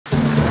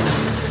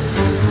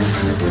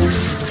Hello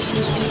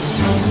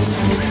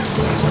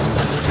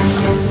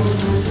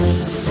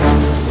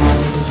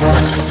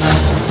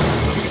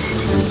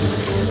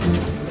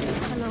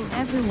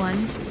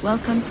everyone,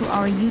 welcome to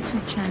our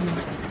YouTube channel.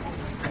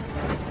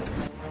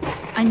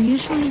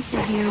 Unusually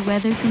severe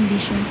weather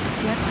conditions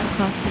swept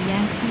across the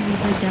Yangtze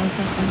River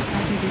Delta on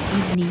Saturday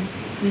evening,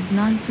 with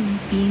Nantong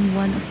being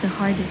one of the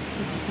hardest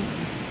hit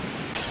cities.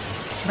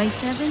 By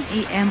 7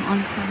 a.m.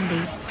 on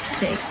Sunday,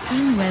 the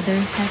extreme weather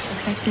has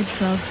affected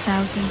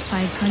 12,500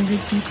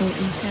 people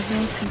in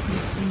several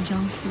cities in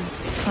Jiangsu,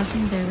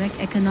 causing direct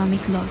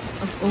economic loss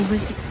of over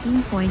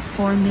 16.4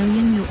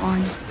 million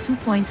yuan,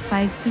 $2.53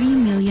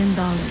 million.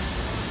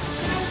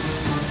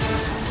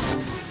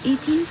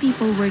 18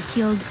 people were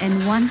killed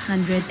and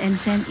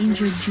 110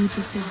 injured due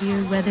to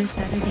severe weather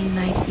Saturday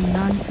night in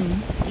Nantong,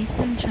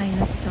 eastern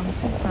China's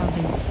Jiangsu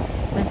province,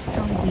 when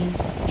strong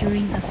winds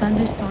during a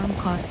thunderstorm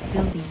caused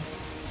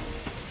buildings.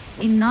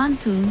 In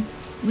Nantong,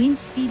 wind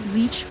speed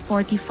reached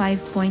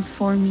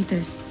 45.4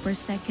 meters per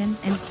second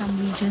and some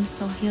regions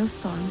saw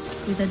hailstorms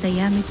with a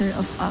diameter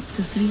of up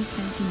to 3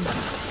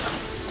 centimeters.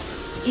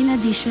 In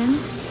addition,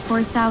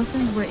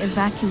 4,000 were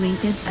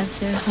evacuated as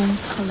their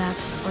homes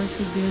collapsed or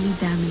severely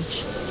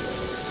damaged.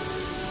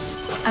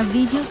 A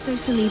video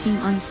circulating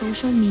on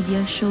social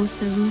media shows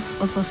the roof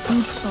of a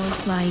food stall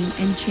flying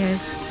and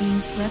chairs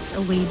being swept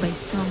away by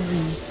strong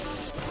winds.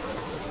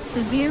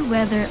 Severe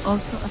weather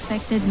also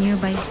affected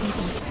nearby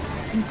cities,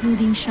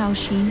 including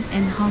Shaoxing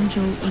and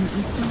Hangzhou in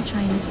eastern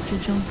China's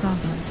Zhejiang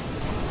province.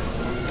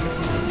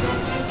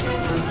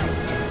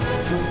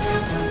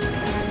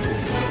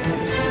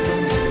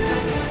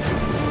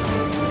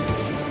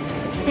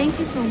 Thank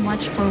you so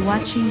much for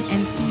watching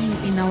and see you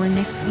in our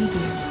next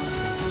video.